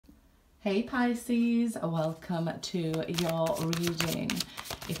Hey Pisces, welcome to your reading.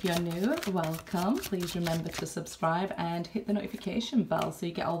 If you're new, welcome. Please remember to subscribe and hit the notification bell so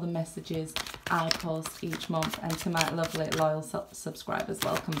you get all the messages I post each month. And to my lovely loyal subscribers,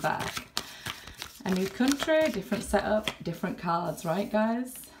 welcome back. A new country, different setup, different cards, right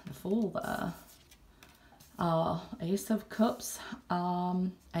guys? The Fool there. Ace of Cups,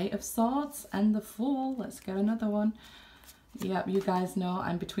 Eight of Swords, and the Fool. Let's get another one. Yep, you guys know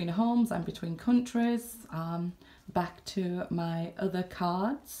I'm between homes, I'm between countries. Back to my other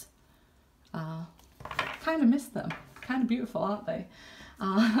cards. Kind of miss them. Kind of beautiful, aren't they?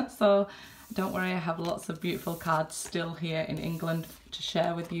 So don't worry, I have lots of beautiful cards still here in England to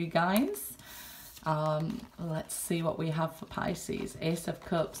share with you guys. Let's see what we have for Pisces. Ace of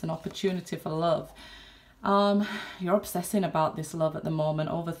Cups, an opportunity for love. You're obsessing about this love at the moment,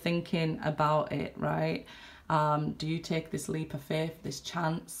 overthinking about it, right? Do you take this leap of faith, this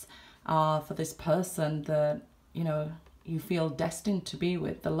chance for this person that, you know, you feel destined to be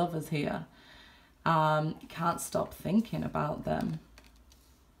with, the lovers here? Can't stop thinking about them.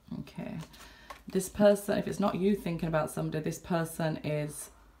 Okay. This person, if it's not you thinking about somebody, this person is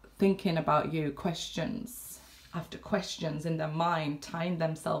thinking about you, questions after questions in their mind, tying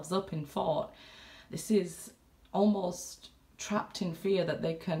themselves up in thought. This is almost trapped in fear that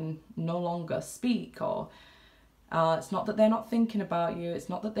they can no longer speak, or it's not that they're not thinking about you, it's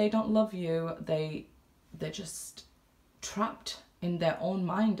not that they don't love you, they're just trapped in their own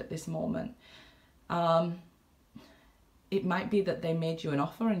mind at this moment. It might be that they made you an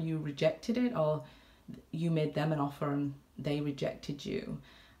offer and you rejected it, or you made them an offer and they rejected you.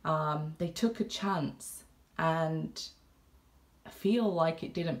 They took a chance and feel like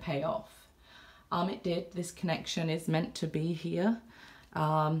it didn't pay off. It did. This connection is meant to be here.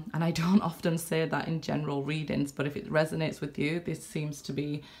 And I don't often say that in general readings, but if it resonates with you, this seems to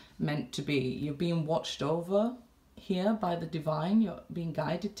be meant to be. You're being watched over here by the divine. You're being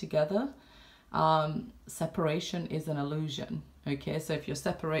guided together. Separation is an illusion. Okay, so if you're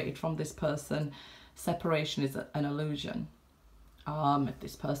separated from this person, separation is an illusion. If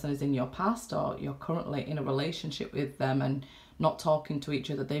this person is in your past, or you're currently in a relationship with them and not talking to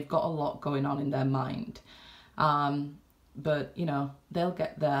each other, they've got a lot going on in their mind. But, you know, they'll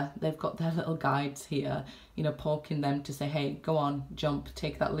get there. They've got their little guides here, you know, poking them to say, hey, go on, jump,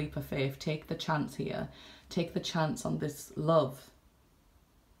 take that leap of faith, take the chance here, take the chance on this love,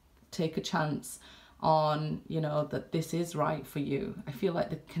 take a chance on, you know, that this is right for you. I feel like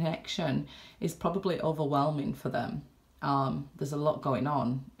the connection is probably overwhelming for them. There's a lot going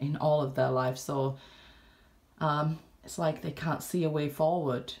on in all of their lives, so it's like they can't see a way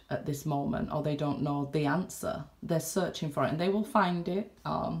forward at this moment, or they don't know the answer. They're searching for it and they will find it.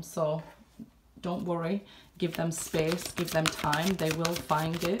 So don't worry, give them space, give them time. They will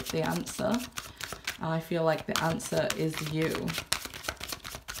find it, the answer. I feel like the answer is you.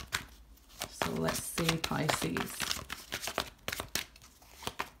 So let's see, Pisces.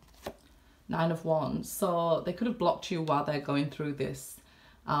 Nine of Wands. So they could have blocked you while they're going through this.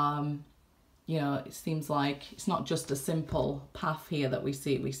 You know, it seems like it's not just a simple path here that we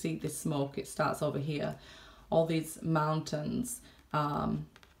see. We see this smoke, it starts over here. All these mountains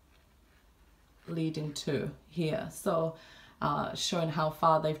leading to here. So showing how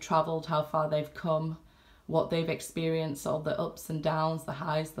far they've traveled, how far they've come, what they've experienced, all the ups and downs, the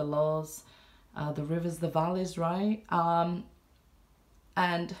highs, the lows, the rivers, the valleys, right?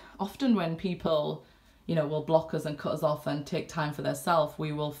 And often when people, you know, will block us and cut us off and take time for themselves,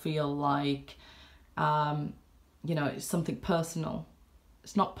 we will feel like, you know, it's something personal.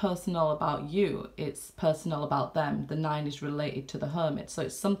 It's not personal about you, it's personal about them. The nine is related to the Hermit, so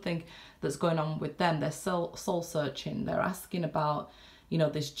it's something that's going on with them. They're soul searching. They're asking about, you know,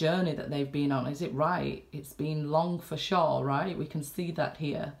 this journey that they've been on. Is it right? It's been long for sure, right? We can see that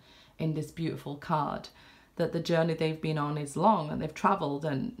here in this beautiful card, that the journey they've been on is long and they've traveled,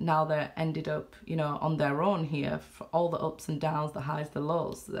 and now they're ended up, you know, on their own here. For all the ups and downs, the highs, the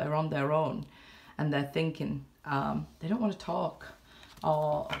lows, they're on their own, and they're thinking. They don't want to talk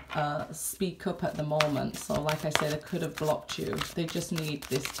or speak up at the moment. So like I said, they could have blocked you. They just need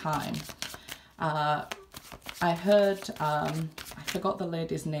this time. I heard, I forgot the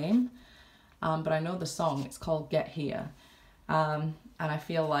lady's name, but I know the song. It's called Get Here. And I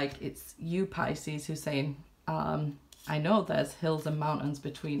feel like it's you, Pisces, who's saying, I know there's hills and mountains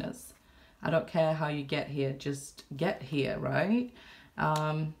between us. I don't care how you get here, just get here, right?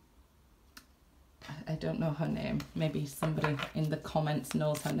 I don't know her name. Maybe somebody in the comments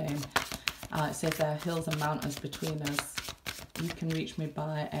knows her name. It says there are hills and mountains between us. You can reach me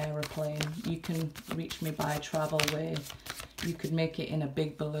by aeroplane. You can reach me by travel way. you could make it in a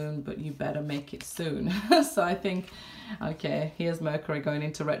big balloon, but you better make it soon. So I think, okay, here's Mercury going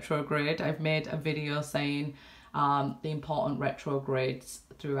into retrograde. I've made a video saying the important retrogrades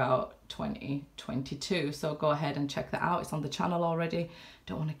throughout 2022. So go ahead and check that out. It's on the channel already.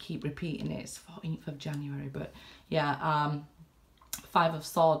 Don't want to keep repeating it. It's 14th of January, but yeah, Five of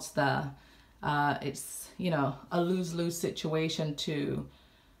Swords there. It's, you know, a lose-lose situation to,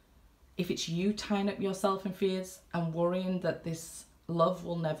 if it's you tying up yourself in fears and worrying that this love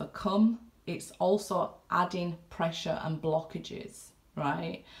will never come, it's also adding pressure and blockages,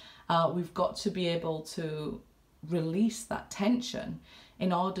 right? We've got to be able to release that tension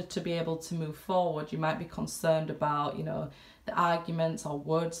in order to be able to move forward. You might be concerned about, you know, the arguments or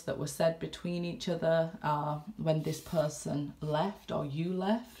words that were said between each other when this person left or you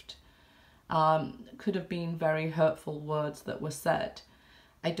left. Could have been very hurtful words that were said.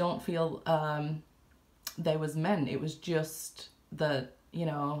 I don't feel they was meant. It was just that, you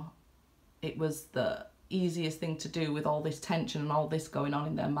know, it was the easiest thing to do with all this tension and all this going on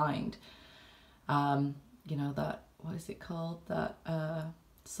in their mind. You know, that, what is it called? That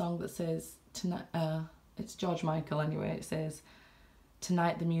song that says, tonight, it's George Michael anyway, it says,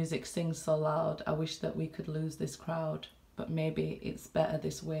 tonight the music sings so loud, I wish that we could lose this crowd, but maybe it's better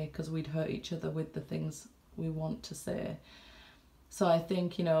this way because we'd hurt each other with the things we want to say. So I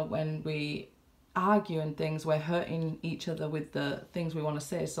think, you know, when we argue and things, we're hurting each other with the things we want to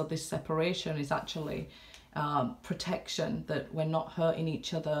say. So this separation is actually protection, that we're not hurting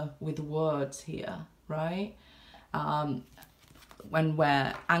each other with words here, right? When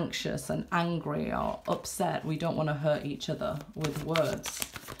we're anxious and angry or upset, we don't want to hurt each other with words.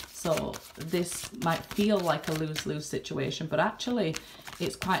 So this might feel like a lose-lose situation, but actually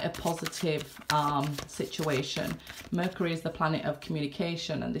it's quite a positive situation. Mercury is the planet of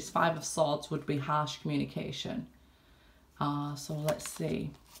communication, and this Five of Swords would be harsh communication. So let's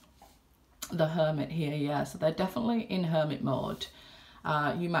see. The Hermit here, yeah. So they're definitely in Hermit mode.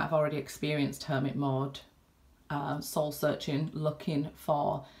 You might have already experienced Hermit mode. Soul searching, looking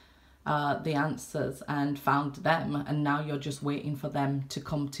for the answers and found them, and now you're just waiting for them to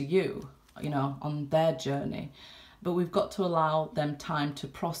come to you, you know, on their journey. But we've got to allow them time to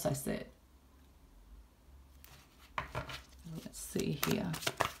process it. Let's see here.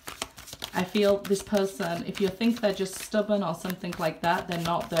 I feel this person, if you think they're just stubborn or something like that, they're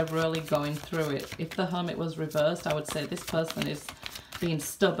not. They're really going through it. If the Hermit was reversed, I would say this person is being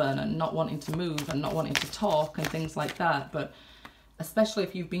stubborn and not wanting to move and not wanting to talk and things like that. But especially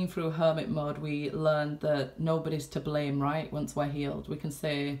if you've been through Hermit mode, we learned that nobody's to blame, right? Once we're healed, we can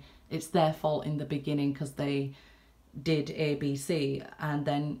say it's their fault in the beginning because they did A, B, C, and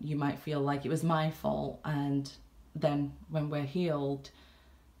then you might feel like it was my fault, and then when we're healed,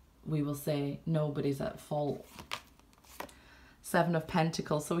 we will say nobody's at fault. Seven of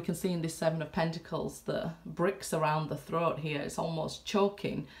Pentacles. So we can see in this Seven of Pentacles the bricks around the throat here. It's almost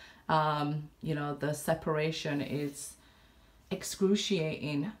choking. You know, the separation is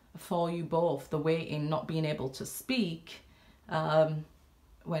excruciating for you both. The waiting, not being able to speak,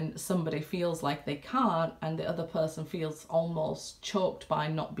 when somebody feels like they can't and the other person feels almost choked by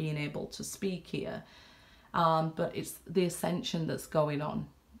not being able to speak here. But it's the ascension that's going on,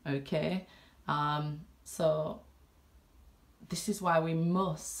 okay? So this is why we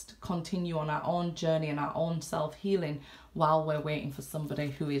must continue on our own journey and our own self-healing while we're waiting for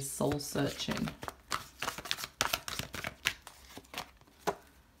somebody who is soul-searching.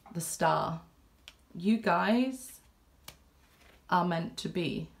 The Star. You guys are meant to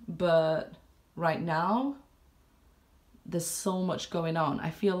be, but right now there's so much going on. I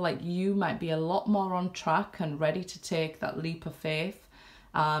feel like you might be a lot more on track and ready to take that leap of faith.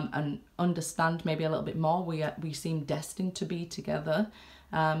 And understand maybe a little bit more. We seem destined to be together,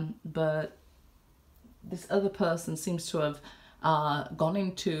 but this other person seems to have gone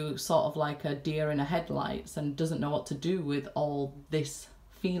into sort of like a deer in a headlights and doesn't know what to do with all this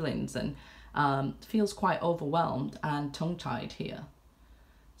feelings, and feels quite overwhelmed and tongue-tied here.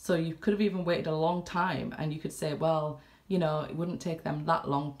 So you could have even waited a long time, and you could say, well, you know, it wouldn't take them that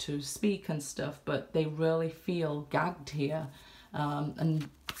long to speak and stuff, but they really feel gagged here. And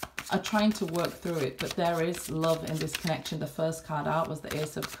are trying to work through it, but there is love in this connection. The first card out was the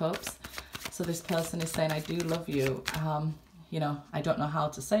Ace of Cups. So this person is saying, I do love you. You know, I don't know how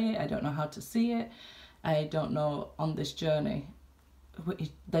to say it. I don't know how to see it. I don't know on this journey.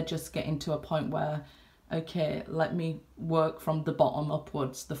 They're just getting to a point where, okay, let me work from the bottom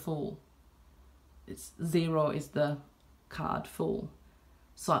upwards, the Fool. It's 0 is the card, Fool.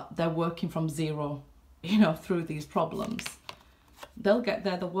 So they're working from 0, you know, through these problems. They'll get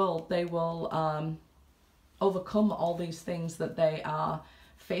there, the world. They will overcome all these things that they are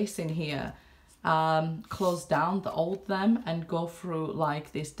facing here, close down the old them and go through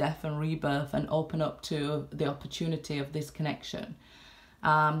like this death and rebirth and open up to the opportunity of this connection.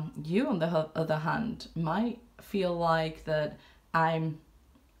 You, on the other hand, might feel like that I'm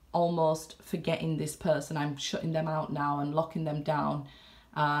almost forgetting this person, I'm shutting them out now and locking them down,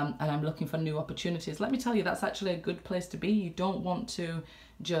 and I'm looking for new opportunities. Let me tell you, that's actually a good place to be. You don't want to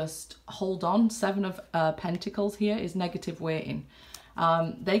just hold on. Seven of Pentacles here is negative waiting.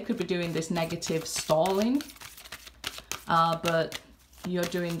 They could be doing this negative stalling, but you're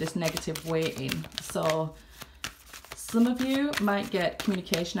doing this negative waiting. So some of you might get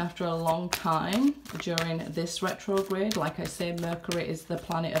communication after a long time during this retrograde. Like I say, Mercury is the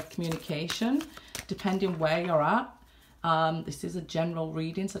planet of communication, depending where you're at. This is a general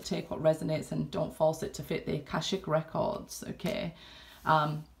reading, so take what resonates and don't force it to fit the Akashic records, okay?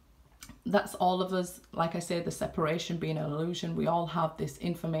 That's all of us. Like I say, the separation being an illusion. We all have this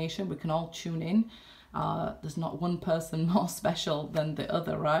information. We can all tune in. There's not one person more special than the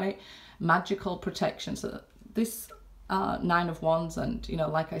other, right? Magical protection. So this Nine of Wands, and you know,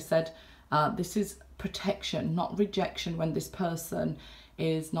 like I said, this is protection, not rejection, when this person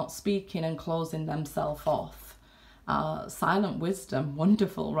is not speaking and closing themselves off. Silent wisdom,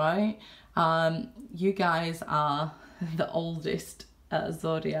 wonderful, right? You guys are the oldest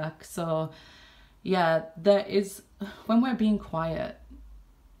zodiac, so yeah, there is, when we're being quiet,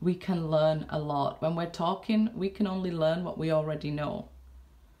 we can learn a lot. When we're talking, we can only learn what we already know.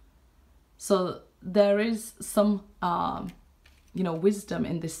 So there is some you know, wisdom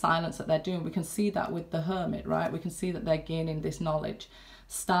in this silence that they're doing. We can see that with the Hermit, right? We can see that they're gaining this knowledge.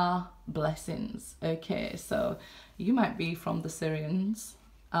 Star blessings. Okay, so you might be from the Syrians.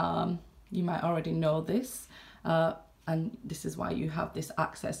 You might already know this, and this is why you have this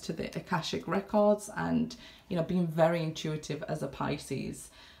access to the Akashic records, and you know, being very intuitive as a Pisces.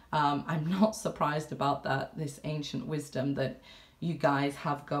 I'm not surprised about that, this ancient wisdom that you guys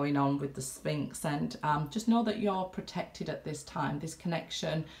have going on with the Sphinx, and just know that you're protected at this time. This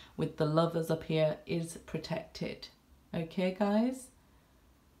connection with the lovers up here is protected. Okay, guys?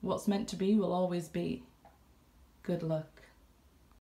 What's meant to be will always be. Good luck.